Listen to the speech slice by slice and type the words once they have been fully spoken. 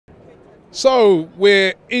So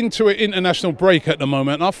we're into an international break at the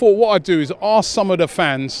moment, and I thought what I'd do is ask some of the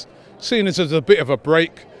fans, seeing as there's a bit of a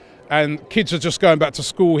break and kids are just going back to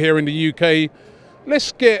school here in the UK,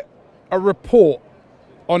 let's get a report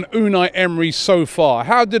on Unai Emery so far.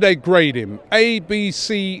 How did they grade him? A, B,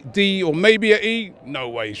 C, D, or maybe an E? No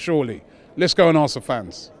way, surely. Let's go and ask the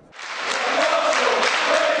fans.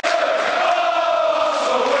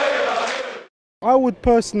 I would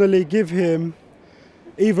personally give him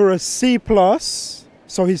either a C+,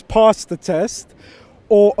 so he's passed the test,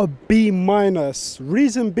 or a B-.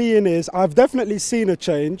 Reason being is I've definitely seen a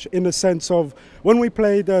change in the sense of when we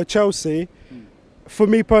played Chelsea, for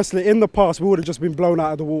me personally, in the past, we would have just been blown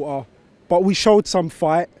out of the water. But we showed some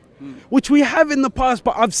fight, which we have in the past,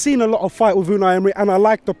 but I've seen a lot of fight with Unai Emery, and I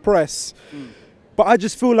like the press. But I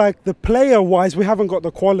just feel like the player-wise, we haven't got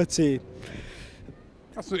the quality.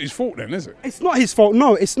 That's not his fault then, is it? It's not his fault.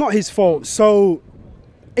 No, it's not his fault. So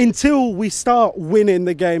until we start winning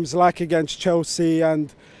the games like against Chelsea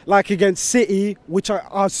and like against City, which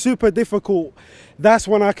are super difficult, that's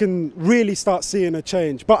when I can really start seeing a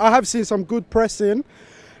change. But I have seen some good pressing,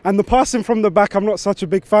 and the passing from the back I'm not such a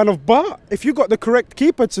big fan of. But if you got the correct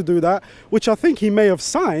keeper to do that, which I think he may have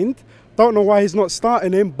signed, don't know why he's not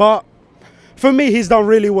starting him, but for me, he's done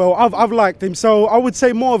really well. I've liked him. So I would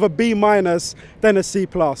say more of a B- than a C+.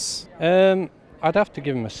 I'd have to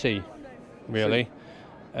give him a C, really.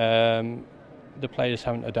 The players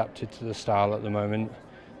haven't adapted to the style at the moment.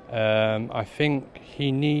 I think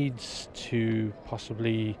he needs to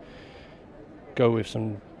possibly go with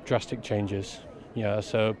some drastic changes. Yeah,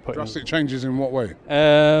 so drastic changes in what way?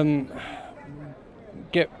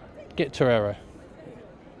 Get Torreira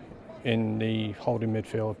in the holding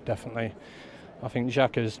midfield, definitely. I think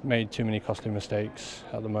Xhaka's made too many costly mistakes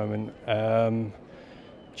at the moment.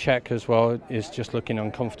 Czech as well is just looking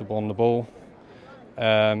uncomfortable on the ball.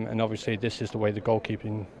 And obviously this is the way the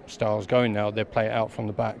goalkeeping style is going now. They play it out from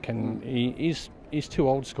the back, and he's too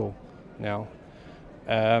old school now.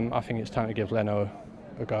 I think it's time to give Leno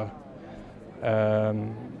a go.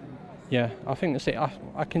 Yeah, I think that's it.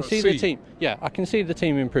 I can see the team. Yeah, I can see the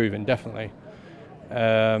team improving, definitely.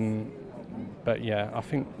 But yeah, I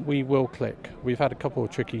think we will click. We've had a couple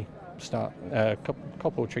of tricky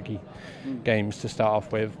games to start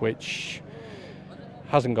off with, which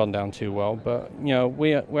hasn't gone down too well. But you know,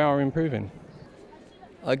 we are improving.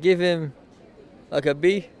 I give him like a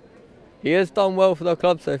B. He has done well for the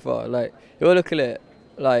club so far. Like, you look at it,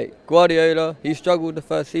 like Guardiola, he struggled the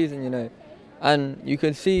first season, you know, and you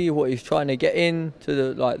can see what he's trying to get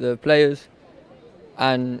into the players,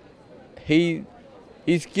 and he's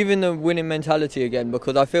given the winning mentality again,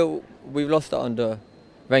 because I feel we've lost it under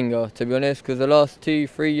Wenger, to be honest, because the last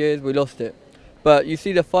 2-3 years we lost it. But you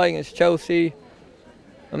see the fight against Chelsea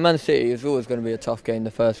and Man City is always going to be a tough game,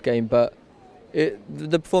 the first game, but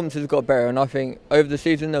the performances got better, and I think over the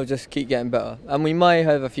season they'll just keep getting better. And we may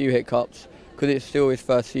have a few hiccups because it's still his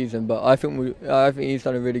first season, but I think he's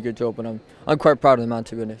done a really good job, and I'm quite proud of the man,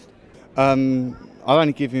 to be honest. I'll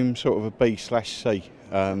only give him sort of a B/C.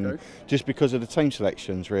 Okay. Just because of the team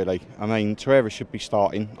selections, really. I mean, Torreira should be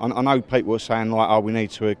starting. I know people were saying, like, oh, we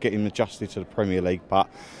need to get him adjusted to the Premier League, but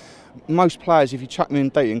most players, if you chuck him in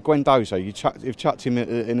deep, and Guendouzi, you've chucked him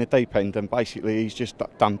in the deep end, and basically he's just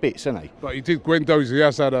done bits, hasn't he? But Guendouzi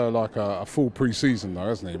has had a full pre-season though,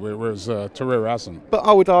 hasn't he? Whereas Torreira hasn't. But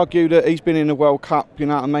I would argue that he's been in the World Cup, you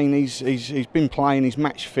know what I mean? He's been playing, he's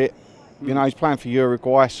match fit. You know, he's playing for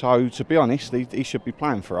Uruguay, so to be honest, he should be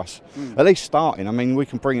playing for us. At least starting. I mean, we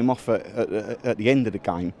can bring him off at the end of the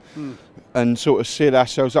game and sort of seal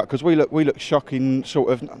ourselves up, because we look shocking,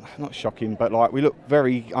 sort of, not shocking, but like we look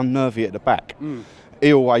very unnervy at the back.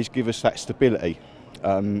 He always gives us that stability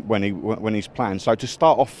when he's playing. So to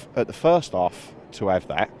start off at the first half to have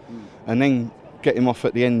that, and then get him off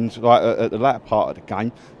at the end, like at the latter part of the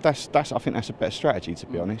game, I think that's a better strategy, to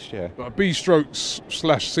be honest. Yeah. But a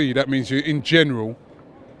B/C, that means in general,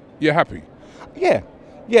 you're happy. Yeah.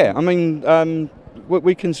 I mean,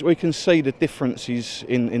 we can see the differences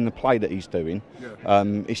in the play that he's doing. Yeah.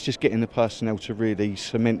 It's just getting the personnel to really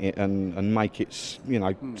cement it and make it, you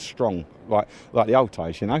know, strong, like the old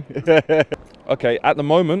days, you know. Okay, at the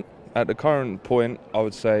moment, at the current point,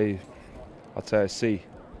 I'd say a C.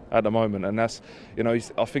 At the moment, and that's, you know,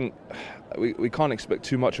 I think we can't expect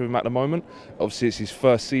too much of him at the moment. Obviously, it's his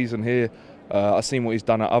first season here. I've seen what he's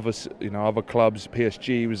done at other clubs.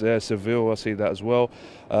 PSG was there, Seville. I see that as well.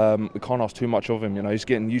 We can't ask too much of him. You know, he's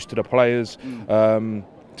getting used to the players.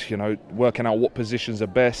 You know, working out what positions are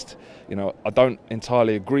best. You know, I don't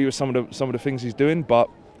entirely agree with some of the things he's doing, but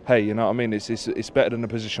hey, you know what I mean? It's better than the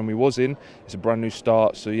position we was in. It's a brand new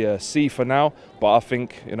start. So yeah, C for now. But I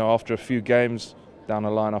think, you know, after a few games down the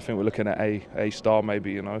line, I think we're looking at A star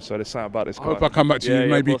maybe, you know. So there's something about this guy. I hope I come back to you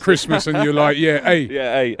maybe Christmas and you're like, yeah, A.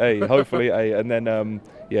 Yeah, A. Hopefully A. And then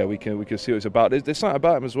yeah, we can see what it's about. There's something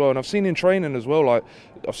about him as well, and I've seen in training as well. Like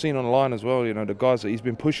I've seen online as well. You know, the guys that he's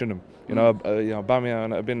been pushing them. You know,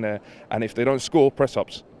 Bamian have been there, and if they don't score, press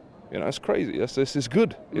ups. You know, it's crazy. That's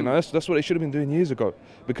good. You know, that's what they should have been doing years ago,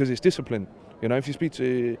 because it's discipline. You know, if you speak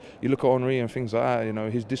to, you look at Henry and things like that, you know,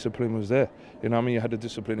 his discipline was there. You know what I mean? You had the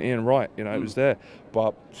discipline. Ian Wright, you know, it was there.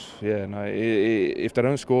 But yeah, no, if they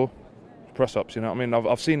don't score, press ups, you know what I mean?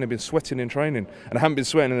 I've seen them been sweating in training, and I haven't been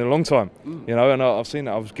sweating in a long time, you know, and I've seen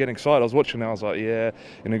that. I was getting excited. I was watching it. I was like, yeah,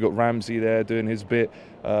 you know, you got Ramsey there doing his bit,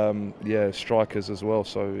 yeah, strikers as well.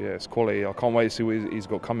 So yeah, it's quality. I can't wait to see what he's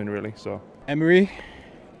got coming, really. So Emery,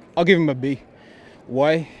 I'll give him a B.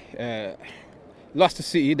 Why? Lost to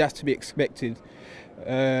City, that's to be expected.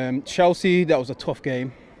 Chelsea, that was a tough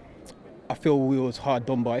game. I feel we was hard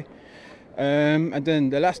done by. And then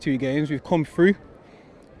the last 2 games, we've come through.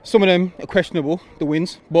 Some of them are questionable, the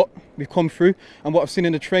wins, but we've come through. And what I've seen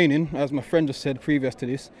in the training, as my friend just said previous to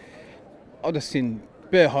this, I've just seen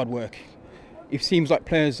bare hard work. It seems like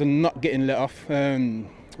players are not getting let off.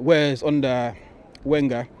 Whereas under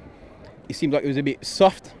Wenger, it seems like it was a bit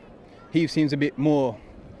soft. He seems a bit more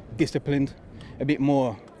disciplined, a bit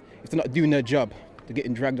more, if they're not doing their job, they're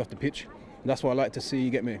getting dragged off the pitch. That's what I like to see, you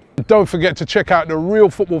get me? Don't forget to check out the Real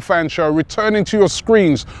Football Fan Show, returning to your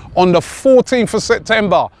screens on the 14th of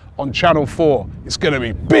September on Channel 4. It's going to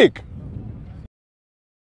be big.